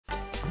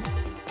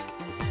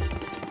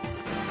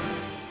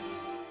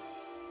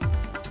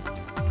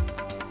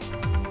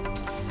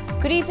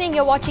Good evening,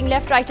 you're watching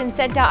Left, Right and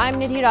Centre. I'm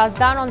Nidhi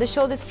Razdan. On the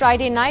show this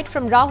Friday night,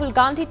 from Rahul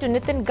Gandhi to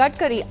Nitin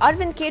Gadkari,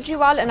 Arvind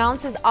Kejriwal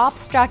announces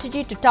AAP's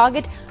strategy to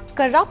target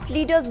corrupt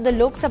leaders in the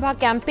Lok Sabha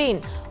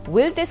campaign.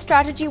 Will this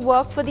strategy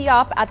work for the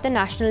AAP at the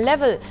national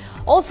level?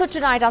 Also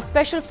tonight, our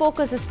special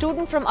focus, a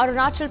student from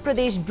Arunachal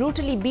Pradesh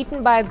brutally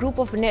beaten by a group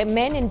of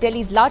men in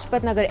Delhi's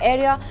Lajpat Nagar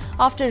area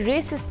after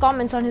racist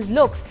comments on his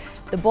looks.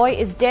 The boy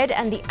is dead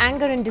and the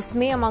anger and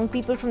dismay among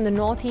people from the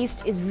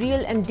northeast is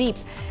real and deep.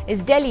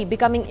 Is Delhi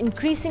becoming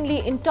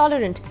increasingly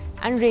intolerant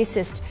and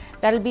racist?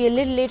 That'll be a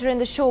little later in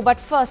the show, but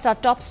first our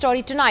top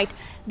story tonight.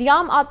 The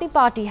Aam Aadmi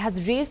Party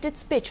has raised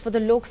its pitch for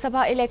the Lok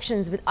Sabha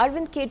elections, with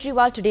Arvind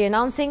Kejriwal today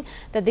announcing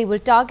that they will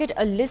target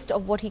a list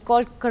of what he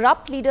called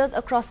corrupt leaders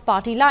across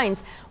party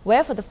lines,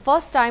 where for the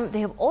first time they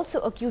have also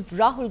accused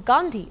Rahul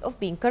Gandhi of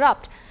being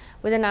corrupt.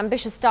 With an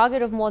ambitious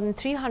target of more than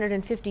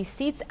 350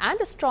 seats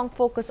and a strong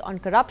focus on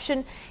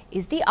corruption,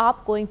 is the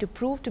AAP going to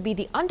prove to be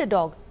the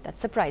underdog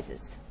that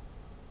surprises?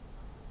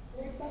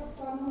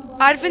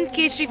 Arvind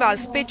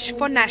Kejriwal's pitch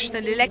for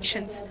national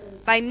elections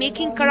by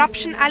making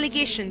corruption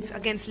allegations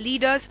against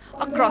leaders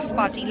across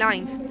party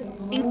lines,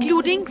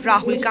 including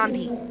Rahul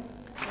Gandhi.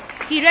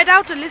 He read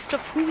out a list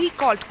of who he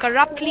called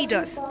corrupt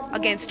leaders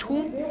against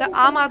whom the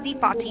Aam Aadmi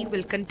Party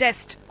will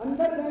contest.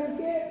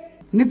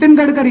 Nitin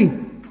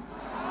Gadkari,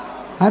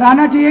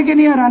 हराना चाहिए कि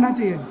नहीं हराना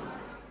चाहिए?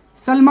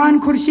 सलमान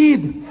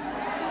खुर्शीद,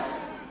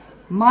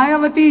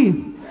 मायावती,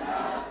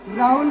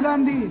 राहुल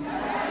गांधी.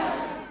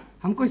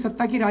 हम कोई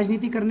सत्ता की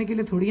राजनीति करने के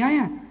लिए थोड़ी आए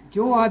हैं.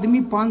 जो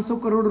आदमी 500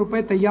 करोड़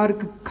रुपए तैयार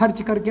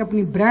खर्च करके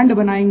अपनी ब्रांड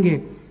बनाएंगे,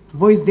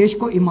 वो इस देश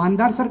को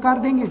ईमानदार सरकार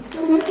देंगे.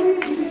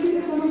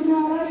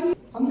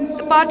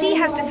 The party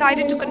has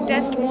decided to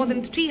contest more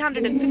than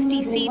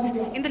 350 seats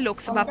in the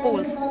Lok Sabha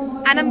polls,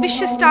 an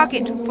ambitious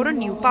target for a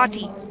new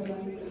party.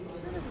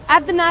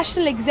 At the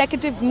national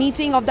executive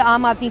meeting of the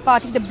Aam Aadmi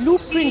Party, the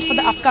blueprint for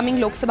the upcoming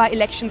Lok Sabha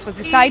elections was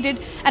decided,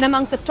 and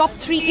amongst the top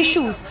three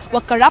issues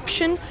were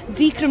corruption,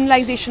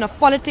 decriminalization of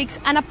politics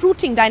and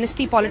uprooting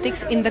dynasty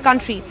politics in the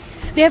country.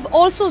 They have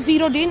also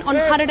zeroed in on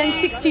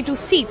 162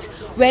 seats,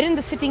 wherein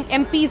the sitting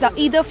MPs are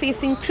either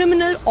facing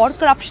criminal or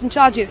corruption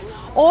charges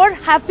or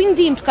have been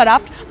deemed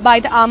corrupt by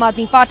the Aam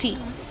Aadmi Party.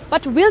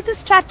 But will this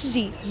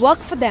strategy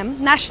work for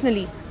them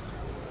nationally?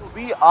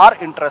 We are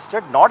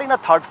interested not in a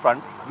third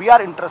front, we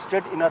are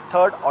interested in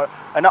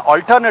an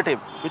alternative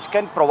which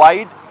can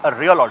provide a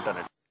real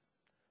alternative.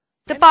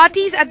 The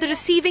parties at the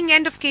receiving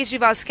end of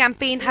Kejriwal's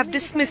campaign have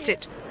dismissed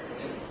it,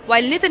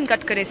 while Nitin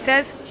Gadkari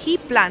says he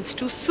plans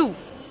to sue.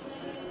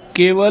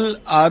 केवल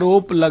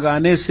आरोप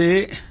लगाने से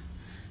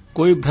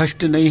कोई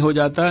भ्रष्ट नहीं हो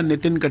जाता.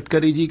 नितिन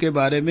गडकरी जी के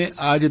बारे में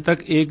आज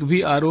तक एक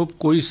भी आरोप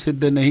कोई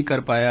सिद्ध नहीं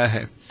कर पाया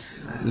है.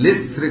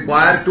 Lists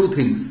require two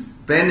things,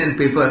 pen and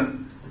paper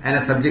and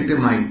a subjective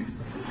mind.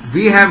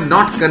 We have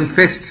not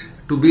confessed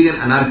to being an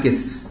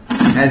anarchist,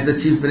 as the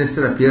Chief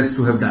Minister appears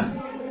to have done.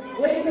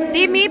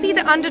 They may be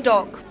the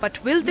underdog,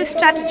 but will this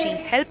strategy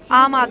help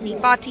Aam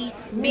Aadmi Party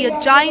be a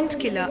giant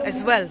killer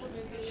as well?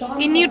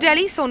 In New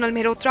Delhi, Sonal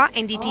Mehrotra,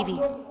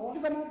 NDTV.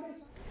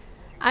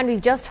 And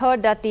we've just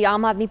heard that the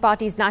Aam Aadmi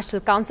Party's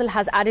National Council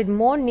has added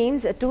more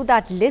names to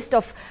that list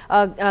of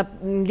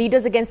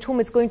leaders against whom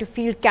it's going to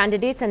field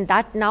candidates, and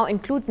that now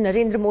includes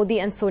Narendra Modi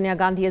and Sonia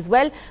Gandhi as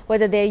well.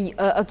 Whether they're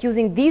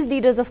accusing these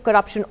leaders of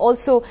corruption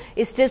also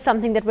is still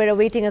something that we're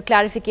awaiting a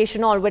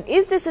clarification on. But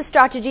is this a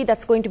strategy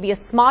that's going to be a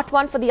smart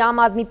one for the Aam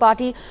Aadmi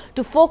Party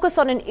to focus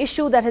on an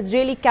issue that has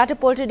really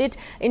catapulted it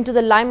into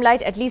the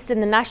limelight, at least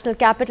in the national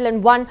capital,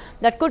 and one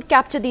that could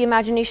capture the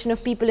imagination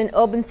of people in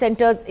urban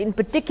centres, in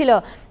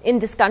particular in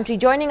this country?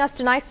 Joining us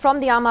tonight from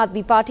the Aam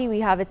Aadmi Party, we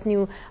have its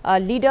new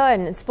leader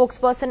and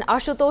spokesperson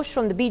Ashutosh,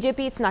 from the BJP,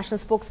 its national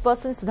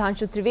spokesperson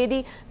Sudhanshu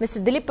Trivedi.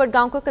 Mr. Dilip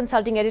Padgaonkar,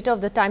 consulting editor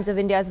of the Times of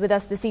India, is with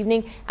us this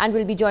evening and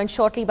will be joined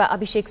shortly by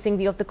Abhishek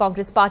Singhvi of the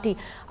Congress Party.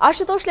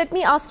 Ashutosh, let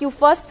me ask you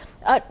first,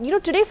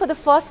 today for the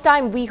first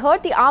time we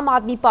heard the Aam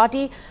Aadmi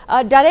Party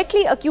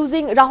directly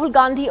accusing Rahul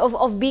Gandhi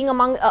of being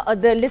among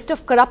the list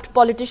of corrupt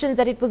politicians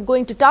that it was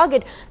going to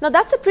target. Now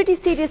that's a pretty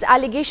serious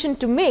allegation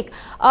to make.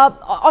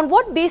 On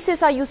what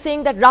basis are you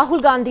saying that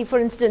Rahul Gandhi, for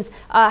instance,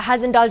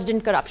 has indulged in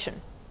corruption?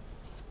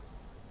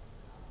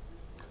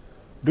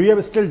 Do you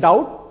have still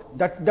doubt?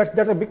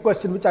 That's a big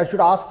question which I should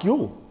ask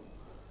you.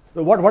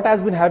 What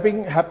has been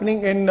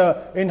happening in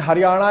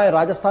Haryana and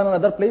Rajasthan and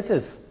other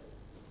places?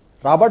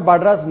 Robert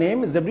Vadra's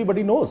name is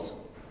everybody knows.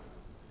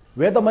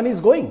 Where the money is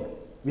going?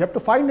 We have to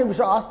find and we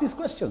should ask these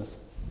questions.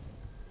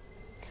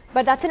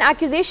 But that's an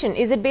accusation.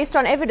 Is it based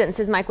on evidence,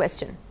 is my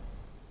question.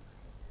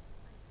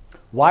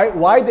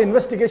 Why the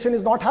investigation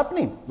is not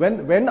happening?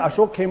 When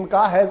Ashok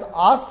Khemka has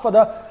asked for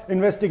the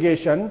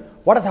investigation,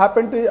 what has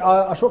happened to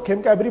Ashok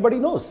Khemka, everybody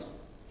knows.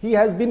 He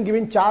has been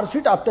given charge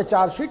sheet after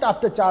charge sheet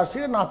after charge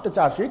sheet and after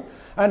charge sheet,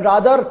 and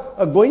rather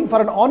going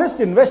for an honest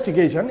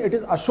investigation, it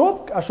is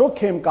Ashok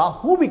Khemka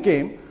who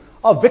became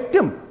a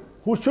victim,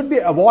 who should be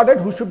awarded,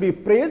 who should be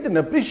praised and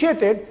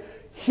appreciated.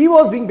 He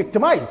was being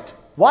victimized.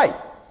 Why?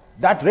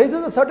 That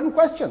raises certain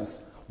questions.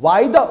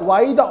 Why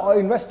the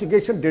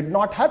investigation did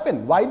not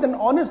happen? Why the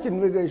honest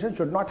investigation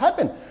should not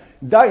happen?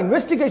 The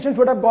investigation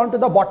should have gone to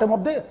the bottom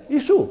of the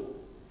issue.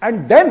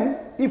 And then,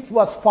 if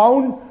was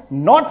found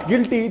not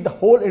guilty, the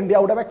whole India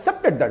would have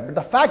accepted that. But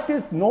the fact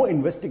is, no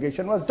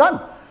investigation was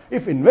done.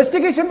 If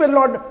investigation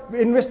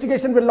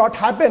will not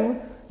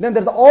happen, then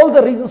there's all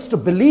the reasons to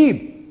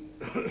believe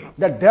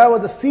that there were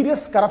the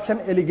serious corruption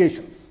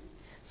allegations.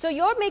 So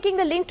you're making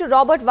the link to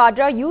Robert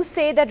Vadra. You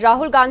say that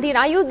Rahul Gandhi, and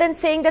are you then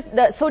saying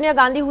that Sonia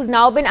Gandhi, who's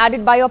now been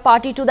added by your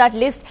party to that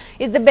list,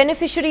 is the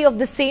beneficiary of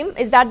the same?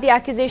 Is that the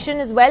accusation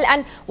as well?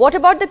 And what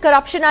about the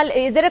corruption?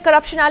 Is there a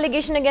corruption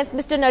allegation against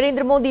Mr.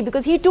 Narendra Modi?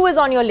 Because he too is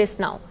on your list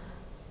now.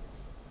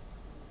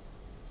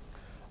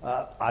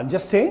 I'm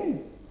just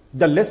saying,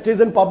 the list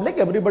is in public.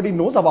 Everybody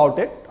knows about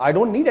it. I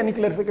don't need any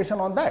clarification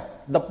on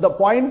that. The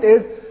point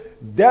is,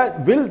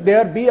 will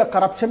there be a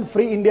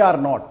corruption-free India or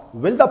not?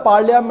 Will the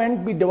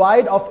parliament be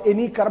devoid of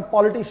any corrupt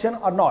politician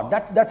or not?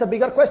 That's a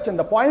bigger question.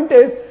 The point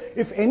is,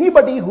 if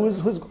anybody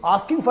who's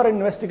asking for an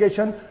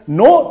investigation,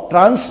 no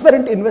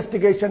transparent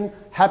investigation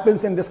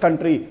happens in this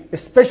country,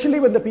 especially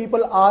when the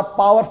people are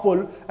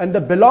powerful and they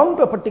belong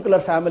to a particular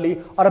family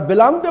or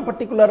belong to a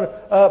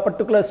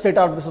particular state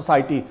of the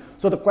society.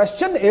 So the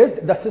question is,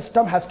 the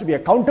system has to be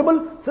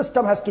accountable,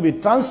 system has to be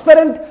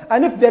transparent,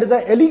 and if there is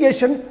an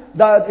allegation,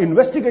 the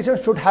investigation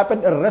should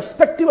happen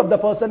irrespective of the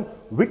person,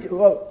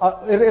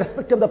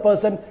 irrespective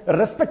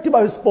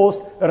of his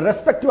post,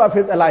 irrespective of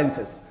his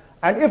alliances.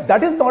 And if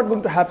that is not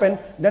going to happen,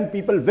 then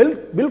people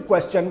will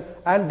question,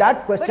 and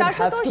that question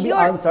has to be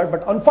answered.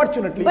 But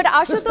unfortunately, but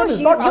Ashutosh,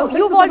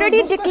 you've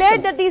already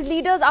declared that these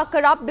leaders are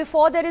corrupt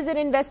before there is an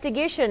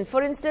investigation.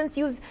 For instance,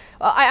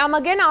 I am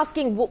again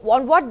asking,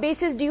 on what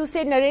basis do you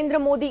say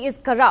Narendra Modi is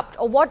corrupt?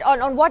 Or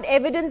on what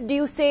evidence do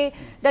you say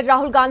that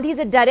Rahul Gandhi is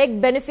a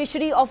direct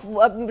beneficiary of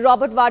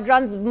Robert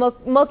Vadra's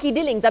murky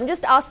dealings? I'm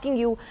just asking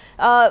you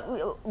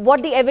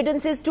what the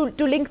evidence is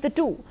to link the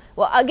two.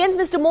 Well, against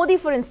Mr. Modi,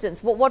 for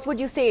instance, what would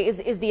you say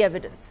is the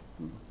evidence?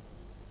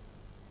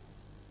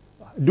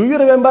 Do you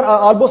remember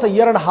almost a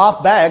year and a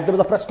half back, there was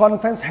a press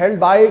conference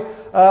held by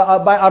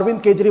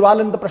Arvind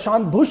Kejriwal and the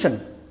Prashant Bhushan.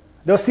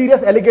 There were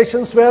serious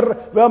allegations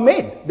were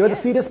made. There were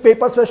serious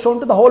papers were shown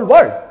to the whole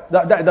world.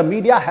 The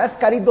media has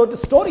carried those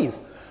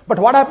stories. But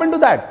what happened to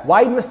that?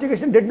 Why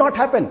investigation did not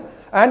happen?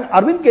 And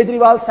Arvind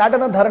Kejriwal sat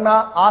on a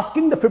dharna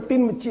asking the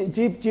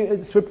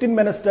 15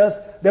 ministers.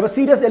 There were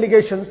serious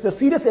allegations. The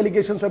serious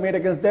allegations were made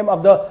against them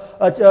of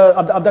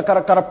the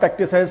corrupt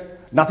practices.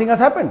 Nothing has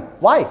happened.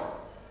 Why?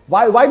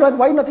 Why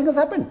nothing has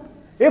happened?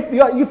 If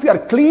you are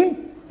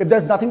clean, if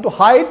there's nothing to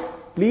hide,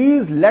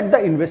 please let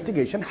the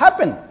investigation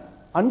happen.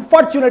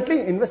 Unfortunately,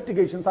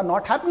 investigations are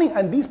not happening,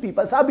 and these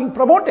people are being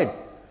promoted.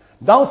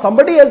 Now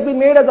somebody has been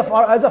made as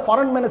a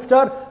foreign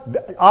minister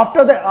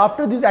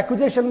after these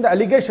accusations, the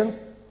allegations.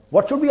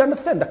 What should we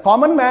understand? The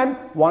common man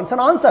wants an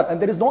answer, and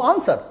there is no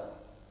answer.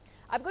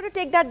 I'm going to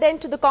take that then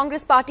to the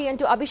Congress party and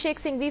to Abhishek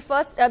Singhvi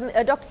first.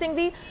 Dr.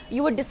 Singhvi,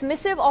 you were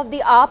dismissive of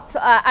the AAP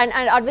and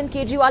Arvind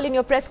Kejriwal in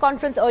your press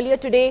conference earlier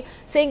today,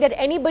 saying that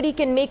anybody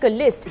can make a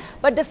list.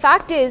 But the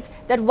fact is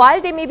that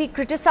while they may be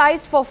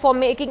criticized for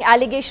making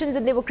allegations,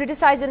 and they were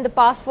criticized in the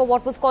past for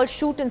what was called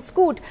shoot and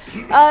scoot,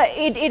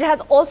 it has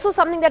also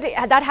something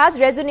that has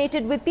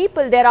resonated with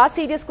people. There are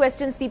serious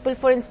questions people,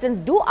 for instance,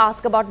 do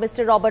ask about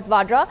Mr. Robert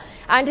Vadra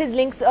and his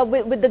links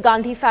with the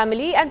Gandhi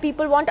family, and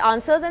people want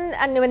answers,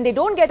 and when they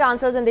don't get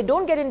answers, and they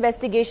don't get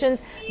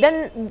investigations,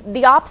 then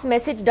the AAP's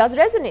message does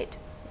resonate.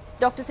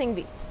 Dr.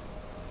 Singhvi.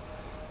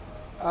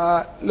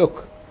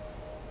 Look,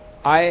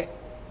 I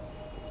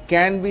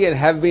can be and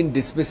have been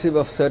dismissive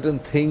of certain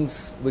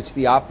things which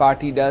the AAP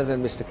party does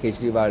and Mr.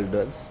 Kejriwal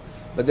does,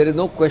 but there is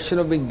no question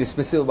of being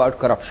dismissive about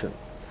corruption.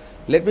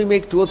 Let me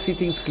make 2 or 3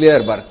 things clear,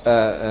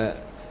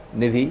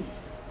 Nidhi.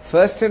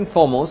 First and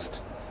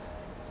foremost,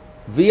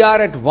 we are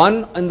at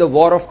one in the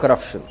war of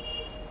corruption,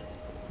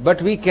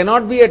 but we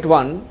cannot be at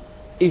one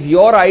if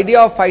your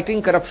idea of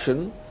fighting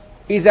corruption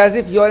is as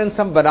if you are in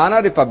some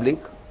banana republic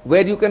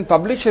where you can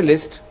publish a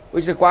list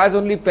which requires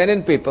only pen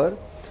and paper,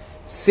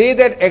 say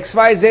that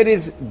XYZ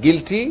is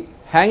guilty,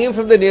 hang him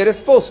from the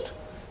nearest post.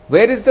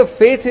 Where is the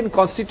faith in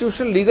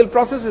constitutional legal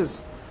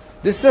processes?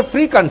 This is a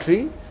free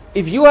country.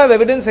 If you have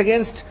evidence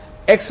against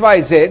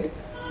XYZ,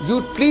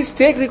 you please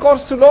take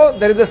recourse to law.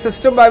 There is a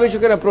system by which you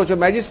can approach a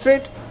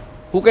magistrate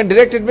who can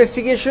direct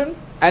investigation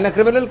and a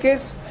criminal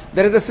case.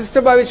 There is a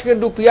system by which you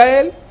can do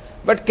PIL.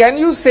 But can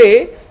you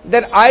say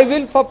that I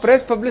will, for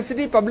press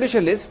publicity, publish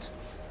a list?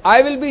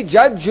 I will be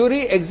judge,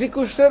 jury,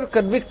 executioner,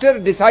 convictor,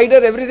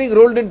 decider, everything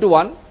rolled into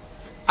one.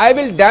 I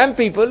will damn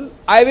people,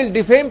 I will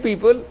defame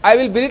people, I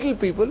will belittle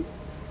people.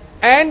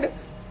 And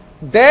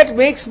that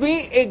makes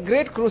me a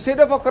great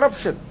crusader for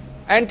corruption,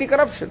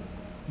 anti-corruption.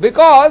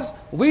 Because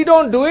we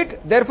don't do it,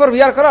 therefore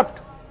we are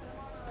corrupt.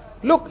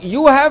 Look,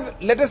 you have,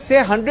 let us say,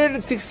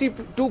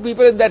 162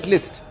 people in that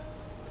list.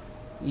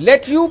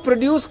 Let you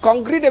produce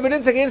concrete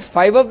evidence against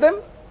 5 of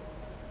them.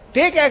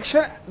 Take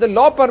action. The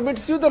law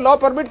permits you. The law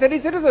permits any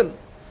citizen.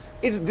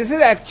 This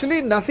is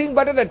actually nothing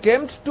but an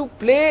attempt to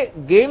play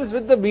games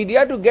with the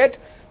media to get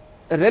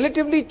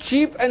relatively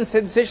cheap and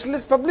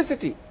sensationalist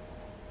publicity.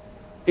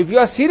 If you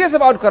are serious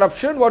about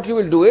corruption, what you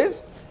will do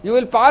is, you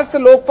will pass the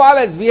Lokpal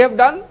as we have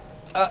done,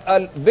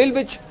 a bill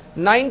which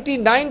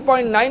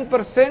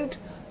 99.9%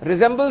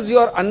 resembles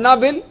your Anna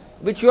bill,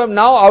 which you have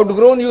now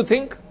outgrown, you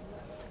think.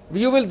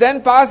 You will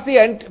then pass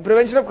the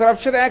Prevention of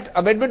Corruption Act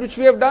amendment, which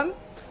we have done.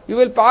 You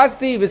will pass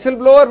the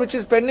whistleblower, which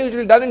is pending, which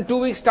will be done in 2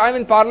 weeks' time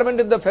in Parliament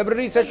in the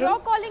February session. You're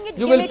calling it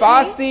you will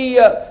pass the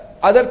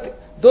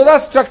those are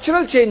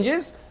structural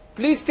changes.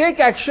 Please take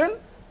action,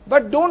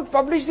 but don't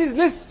publish these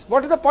lists.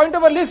 What is the point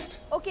of a list?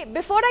 Okay,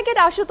 before I get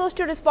Ashutosh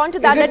to respond to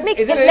that, let me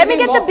get the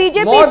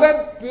BJP. More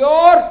than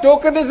pure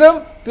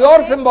tokenism,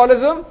 pure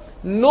symbolism,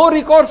 no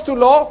recourse to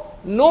law,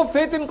 no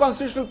faith in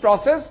constitutional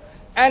process,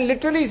 and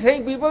literally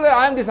saying people that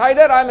I am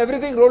decider, I am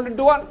everything rolled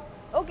into one.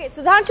 Okay,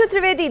 Sudhanshu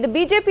Trivedi, the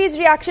BJP's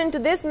reaction to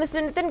this,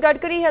 Mr. Nitin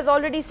Gadkari has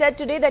already said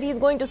today that he's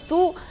going to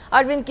sue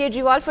Arvind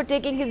Kejriwal for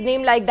taking his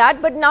name like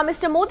that. But now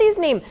Mr. Modi's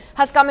name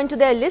has come into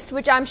their list,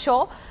 which I'm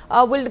sure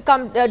will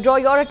draw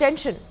your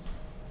attention.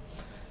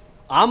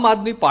 Aam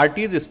Aadmi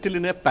Party is still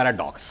in a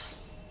paradox.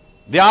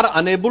 They are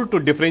unable to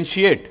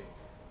differentiate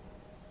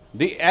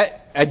the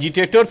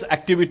agitator's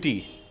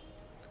activity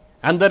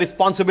and the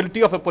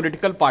responsibility of a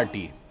political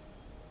party.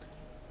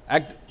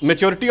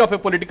 Maturity of a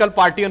political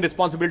party and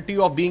responsibility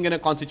of being in a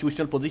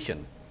constitutional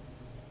position.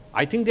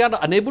 I think they are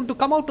unable to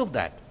come out of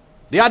that.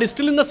 They are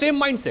still in the same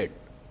mindset.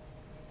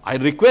 I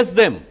request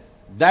them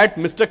that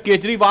Mr.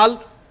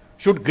 Kejriwal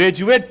should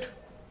graduate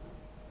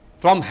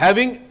from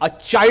having a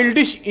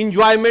childish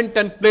enjoyment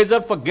and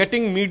pleasure for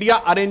getting media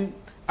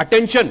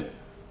attention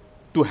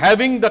to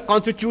having the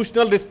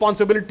constitutional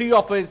responsibility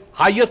of a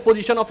highest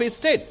position of a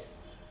state.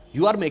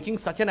 You are making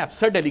such an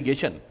absurd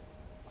allegation.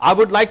 I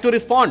would like to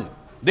respond.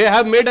 They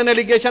have made an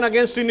allegation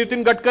against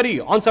Nitin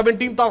Gadkari on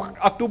 17th of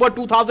October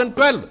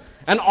 2012,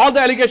 and all the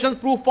allegations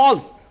prove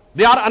false.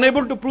 They are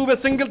unable to prove a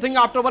single thing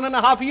after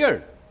 1.5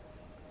 years.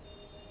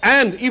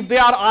 And if they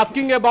are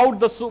asking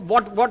about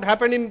what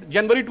happened in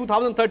January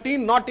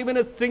 2013, not even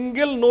a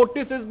single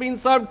notice has been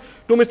served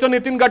to Mr.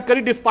 Nitin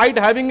Gadkari, despite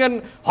having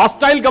an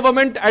hostile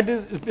government at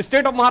the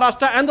state of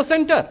Maharashtra and the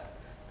center.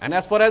 And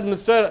as far as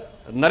Mr.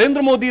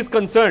 Narendra Modi is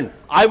concerned,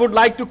 I would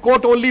like to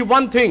quote only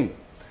one thing.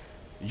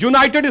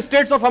 United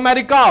States of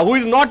America, who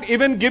is not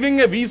even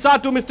giving a visa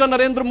to Mr.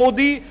 Narendra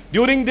Modi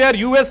during their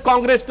US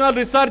Congressional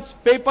research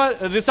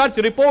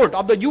report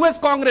of the US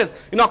Congress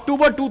in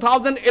October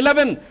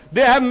 2011,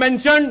 they have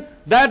mentioned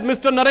that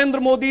Mr.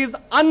 Narendra Modi is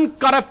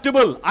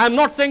uncorruptible. I am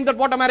not saying that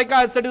what America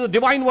has said is a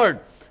divine word,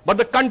 but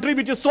the country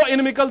which is so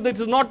inimical that it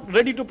is not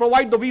ready to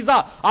provide the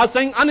visa are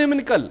saying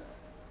uninimical.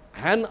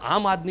 And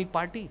Aam Aadmi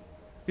Party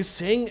is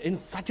saying in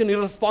such an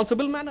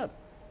irresponsible manner.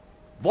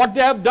 What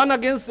they have done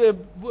against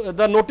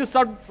the notice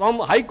from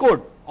High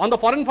Court on the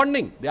foreign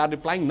funding, they are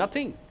replying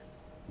nothing.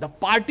 The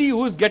party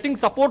who is getting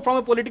support from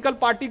a political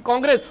party,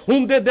 Congress,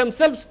 whom they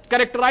themselves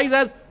characterize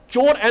as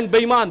chor and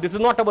beiman, this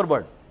is not our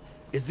word.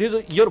 Is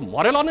this your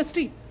moral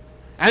honesty?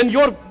 And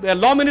your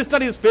law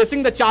minister is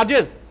facing the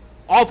charges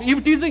of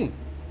eve teasing.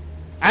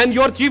 And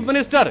your chief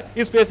minister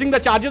is facing the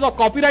charges of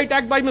Copyright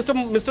Act by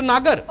Mr.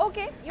 Nagar.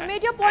 Okay, you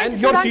made your point.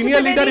 And your senior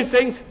leader is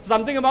saying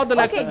something about the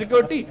national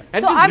security.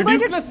 And so I'm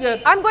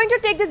going to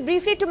take this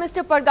briefly to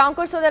Mr.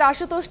 Padgaonkar so that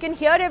Ashutosh can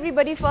hear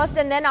everybody first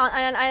and then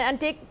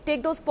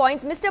take those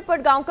points. Mr.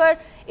 Padgaonkar,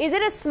 is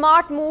it a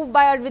smart move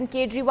by Arvind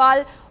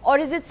Kejriwal, or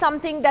is it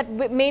something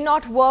that may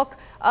not work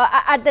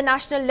at the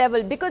national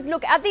level? Because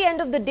look, at the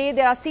end of the day,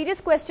 there are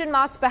serious question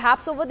marks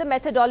perhaps over the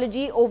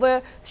methodology,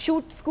 over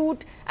shoot,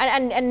 scoot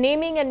and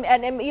naming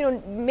and you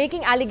know,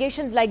 making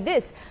allegations like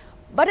this.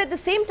 But at the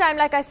same time,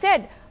 like I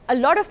said, a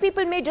lot of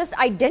people may just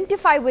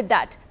identify with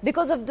that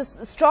because of the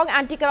strong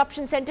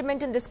anti-corruption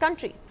sentiment in this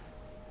country.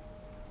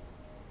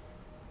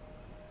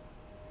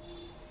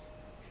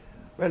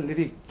 Well,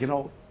 Nidhi, you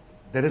know,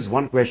 there is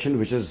one question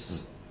which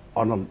is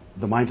on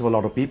the minds of a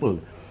lot of people.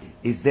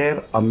 Is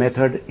there a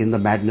method in the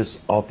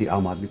madness of the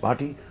Aam Aadmi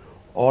Party,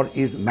 or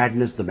is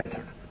madness the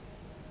method?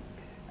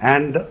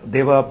 And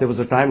there was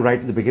a time right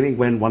in the beginning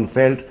when one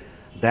felt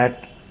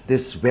that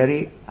this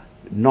very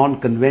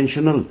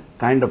non-conventional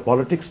kind of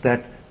politics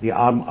that the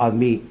Aam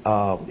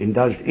Aadmi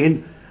indulged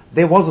in,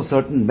 there was a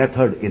certain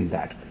method in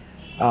that.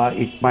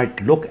 It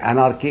might look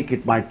anarchic,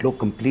 it might look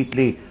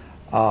completely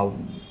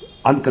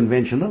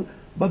unconventional,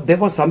 but there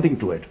was something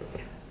to it.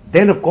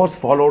 Then, of course,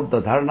 followed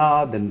the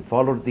dharna, then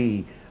followed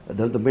the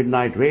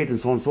midnight raid and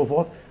so on and so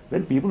forth,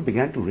 when people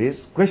began to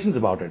raise questions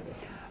about it.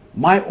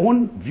 My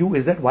own view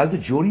is that while the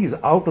jury is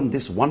out on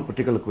this one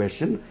particular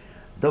question,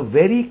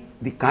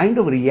 the kind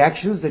of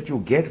reactions that you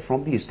get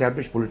from the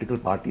established political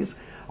parties,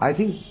 I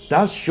think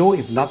does show,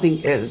 if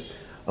nothing else,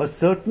 a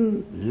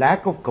certain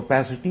lack of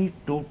capacity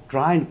to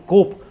try and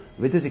cope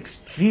with this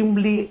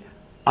extremely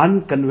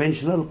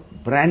unconventional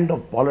brand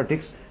of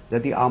politics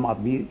that the Aam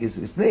Aadmi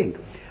is playing.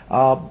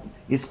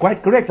 It's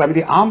quite correct. I mean,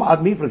 the Aam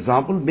Aadmi, for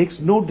example,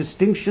 makes no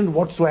distinction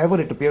whatsoever,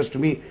 it appears to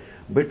me,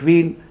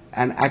 between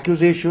an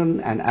accusation,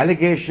 an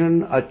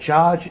allegation, a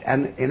charge,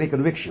 and any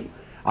conviction.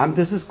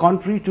 This is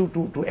contrary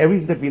to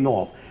everything that we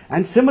know of.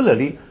 And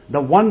similarly,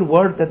 the one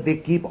word that they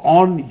keep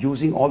on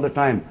using all the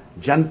time,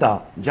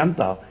 janta,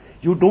 janta,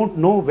 you don't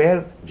know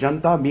where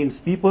janta means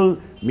people,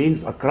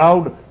 means a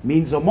crowd,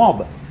 means a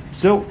mob.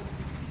 So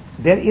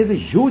there is a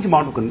huge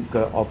amount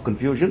of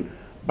confusion,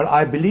 but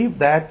I believe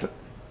that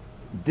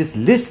this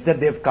list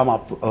that they've come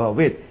up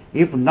with,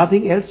 if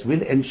nothing else,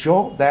 will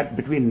ensure that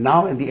between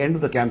now and the end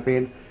of the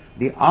campaign,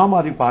 the Aam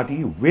Aadmi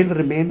Party will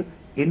remain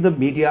in the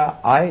media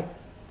eye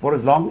for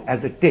as long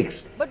as it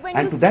takes.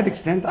 And to that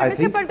extent, I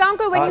think Mr.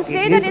 Padgaonkar, when you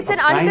say that it's an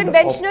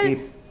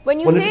unconventional, when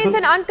you say it's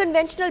an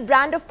unconventional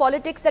brand of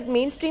politics that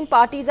mainstream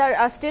parties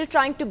are still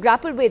trying to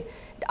grapple with,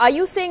 are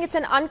you saying it's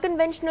an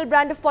unconventional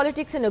brand of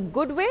politics in a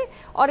good way,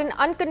 or an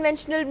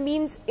unconventional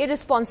means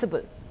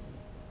irresponsible?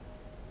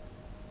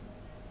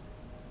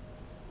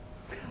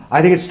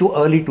 I think it's too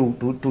early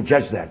to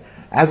judge that.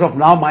 As of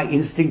now, my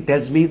instinct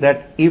tells me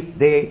that if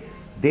they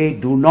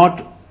do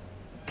not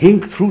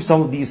think through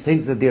some of these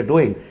things that they are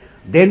doing,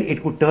 then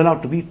it could turn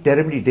out to be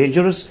terribly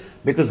dangerous,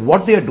 because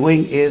what they are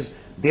doing is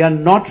they are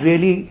not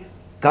really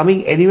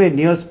coming anywhere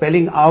near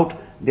spelling out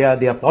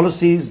their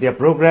policies, their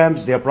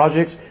programs, their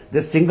projects.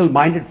 Their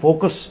single-minded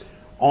focus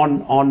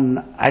on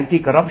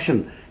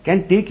anti-corruption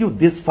can take you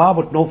this far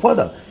but no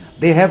further.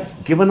 They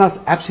have given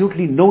us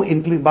absolutely no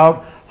inkling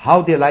about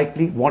how they're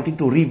likely wanting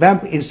to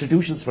revamp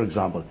institutions, for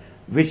example,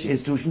 which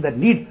institutions that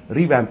need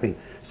revamping.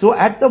 So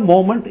at the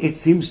moment, it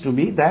seems to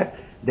me that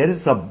there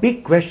is a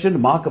big question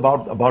mark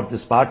about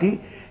this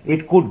party.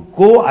 It could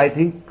go, I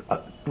think,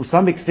 to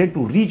some extent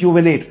to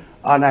rejuvenate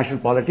our national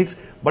politics,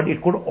 but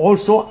it could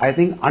also, I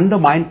think,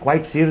 undermine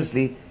quite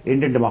seriously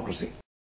Indian democracy.